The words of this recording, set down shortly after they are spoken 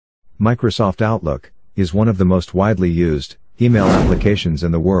Microsoft Outlook is one of the most widely used email applications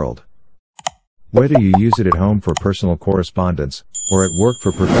in the world. Whether you use it at home for personal correspondence or at work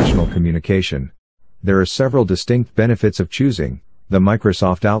for professional communication, there are several distinct benefits of choosing the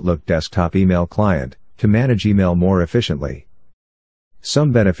Microsoft Outlook desktop email client to manage email more efficiently.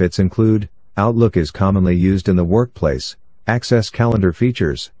 Some benefits include: Outlook is commonly used in the workplace, access calendar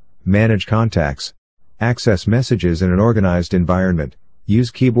features, manage contacts, access messages in an organized environment,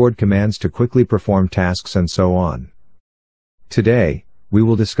 use keyboard commands to quickly perform tasks, and so on. Today, we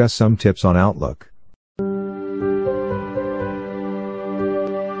will discuss some tips on Outlook.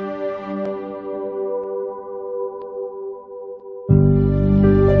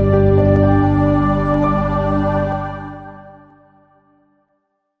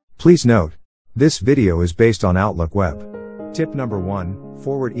 Please note, this video is based on Outlook Web. Tip number 1,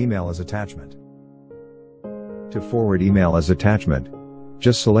 forward email as attachment. To forward email as attachment,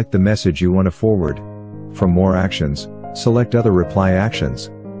 just select the message you want to forward. From More Actions, select Other Reply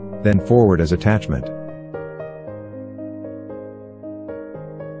Actions. Then Forward as Attachment.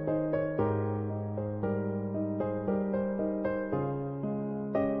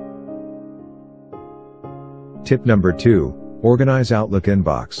 Tip number 2, organize Outlook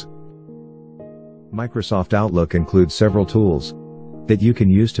inbox. Microsoft Outlook includes several tools that you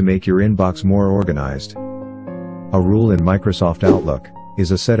can use to make your inbox more organized. A rule in Microsoft Outlook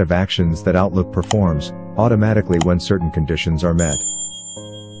is a set of actions that Outlook performs automatically when certain conditions are met.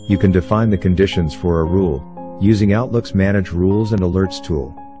 You can define the conditions for a rule using Outlook's Manage Rules and Alerts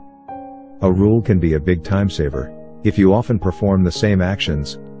tool. A rule can be a big time saver if you often perform the same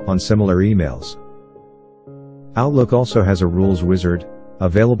actions on similar emails. Outlook also has a rules wizard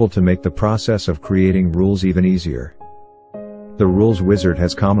available to make the process of creating rules even easier. The rules wizard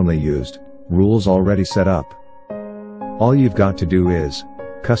has commonly used rules already set up. All you've got to do is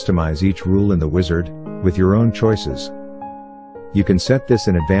customize each rule in the wizard with your own choices. You can set this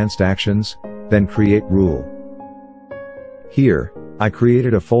in Advanced Actions, then Create Rule. Here, I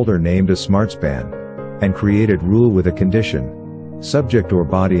created a folder named as SMARTSPAN and created rule with a condition. Subject or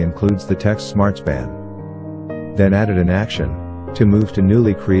body includes the text SMARTSPAN. Then added an action to move to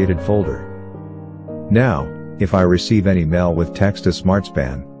newly created folder. Now, if I receive any mail with text as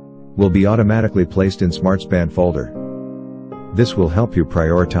SMARTSPAN, will be automatically placed in SMARTSPAN folder. This will help you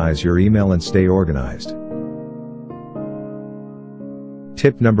prioritize your email and stay organized.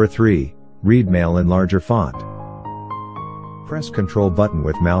 Tip number 3, read mail in larger font. Press Ctrl button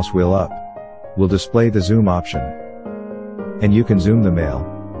with mouse wheel up. Will display the zoom option. And you can zoom the mail,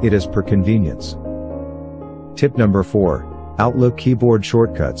 it is per convenience. Tip number 4, Outlook keyboard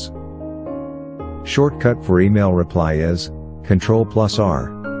shortcuts. Shortcut for email reply is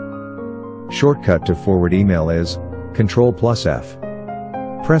Ctrl+R. Shortcut to forward email is Ctrl+F.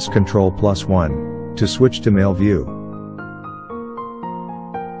 Press Ctrl+1 to switch to mail view.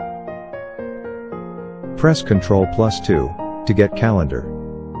 Press Ctrl+2 to get calendar.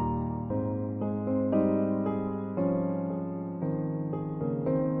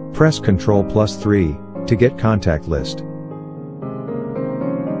 Press Ctrl+3 to get contact list.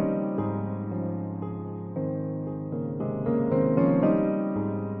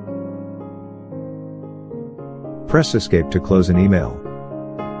 Press Escape to close an email.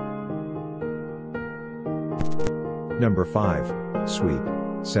 Number 5, Sweep,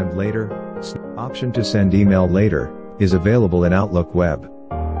 Send Later. Option to send email later is available in Outlook Web.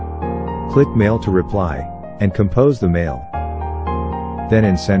 Click Mail to reply and compose the mail. Then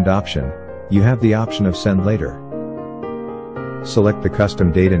in Send option, you have the option of Send Later. Select the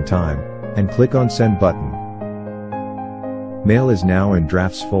custom date and time and click on Send button. Mail is now in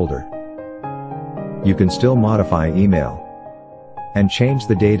Drafts folder. You can still modify email and change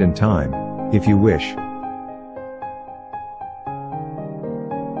the date and time if you wish.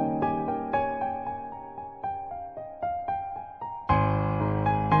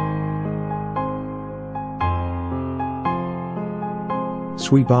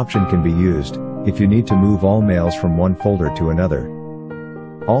 Sweep option can be used if you need to move all mails from one folder to another.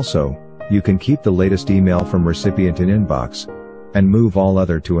 Also, you can keep the latest email from recipient in inbox and move all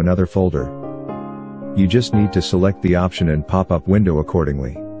other to another folder. You just need to select the option and pop-up window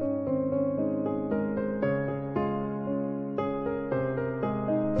accordingly.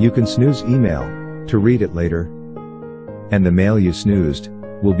 You can snooze email to read it later, and the mail you snoozed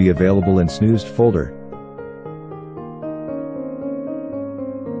will be available in snoozed folder.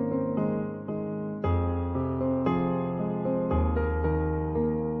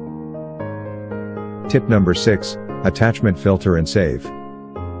 Tip number 6, Attachment Filter and Save.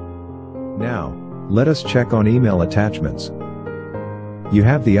 Now, let us check on email attachments. you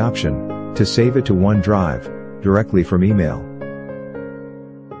have the option to save it to OneDrive directly from email.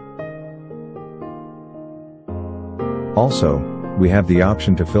 Also, we have the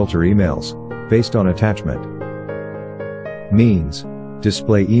option to filter emails based on attachment. Means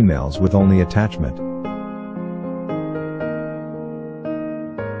display emails with only attachment.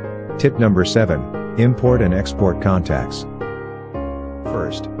 Tip number 7. Import and export contacts.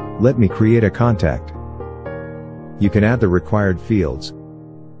 First, let me create a contact. You can add the required fields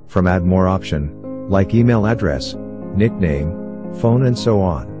from Add More option, like email address, nickname, phone and so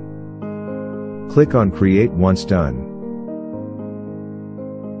on. Click on Create once done.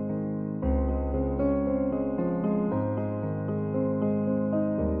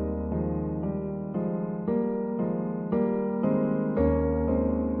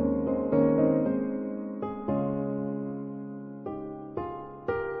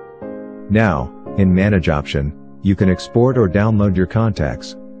 Now, in Manage option, you can export or download your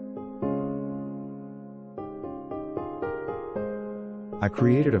contacts. I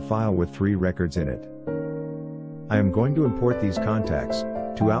created a file with 3 records in it. I am going to import these contacts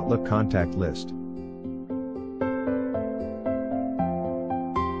to Outlook contact list.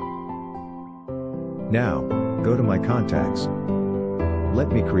 Now, go to My Contacts.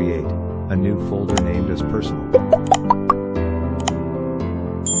 Let me create a new folder named as Personal.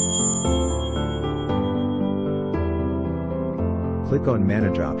 Click on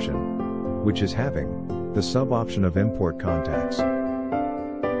Manage option, which is having the sub-option of Import Contacts.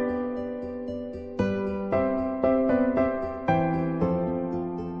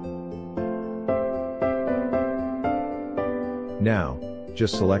 Now,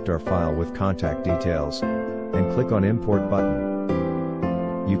 just select our file with contact details, and click on Import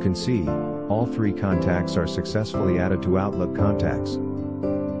button. You can see, all 3 contacts are successfully added to Outlook Contacts.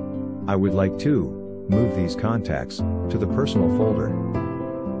 I would like to move these contacts to the Personal folder.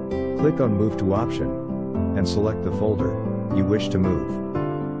 Click on Move to option, and select the folder you wish to move.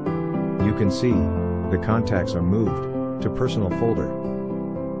 You can see, the contacts are moved to Personal folder.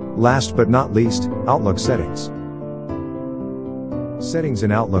 Last but not least, Outlook Settings. Settings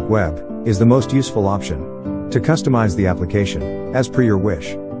in Outlook Web is the most useful option to customize the application as per your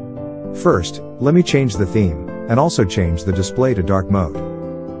wish. First, let me change the theme and also change the display to dark mode.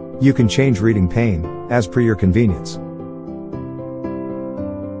 You can change reading pane as per your convenience.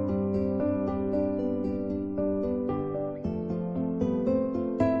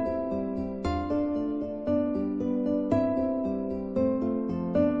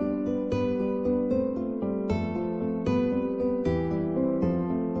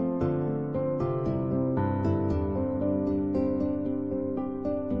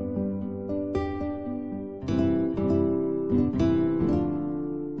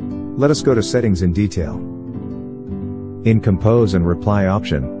 Let us go to Settings in detail. In Compose and Reply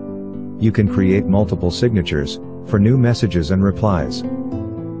option, you can create multiple signatures for new messages and replies.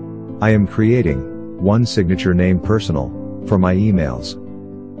 I am creating one signature named Personal for my emails.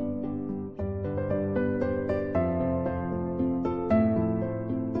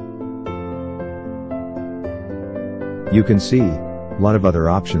 You can see a lot of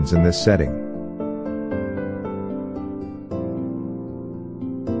other options in this setting.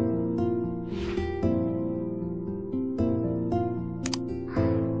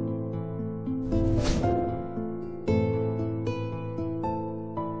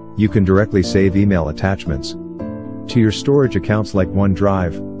 You can directly save email attachments to your storage accounts like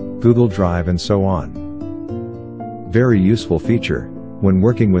OneDrive, Google Drive and so on. Very useful feature when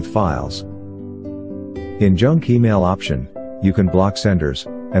working with files. In Junk Email option, you can block senders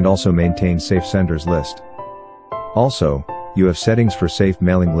and also maintain safe senders list. Also, you have settings for safe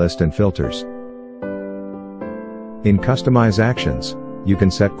mailing list and filters. In Customize Actions, you can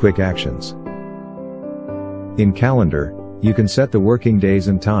set quick actions. In Calendar, you can set the working days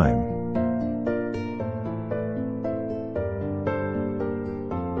and time.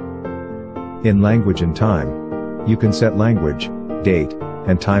 In Language and Time, you can set language, date,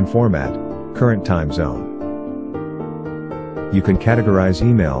 and time format, current time zone. You can categorize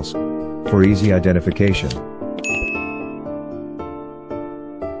emails for easy identification.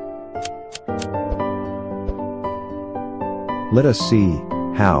 Let us see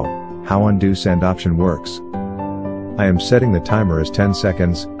how undo send option works. I am setting the timer as 10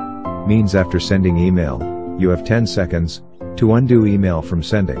 seconds, means after sending email, you have 10 seconds to undo email from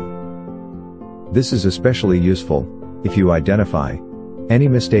sending. This is especially useful if you identify any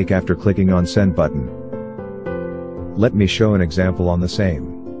mistake after clicking on Send button. Let me show an example on the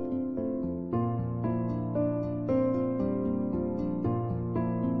same.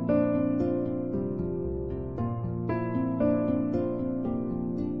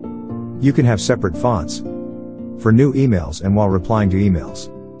 You can have separate fonts for new emails and while replying to emails.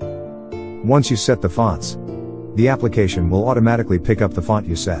 Once you set the fonts, the application will automatically pick up the font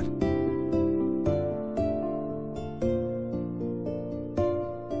you set.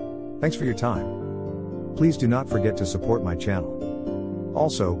 Thanks for your time. Please do not forget to support my channel.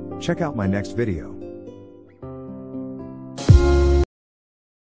 Also, check out my next video.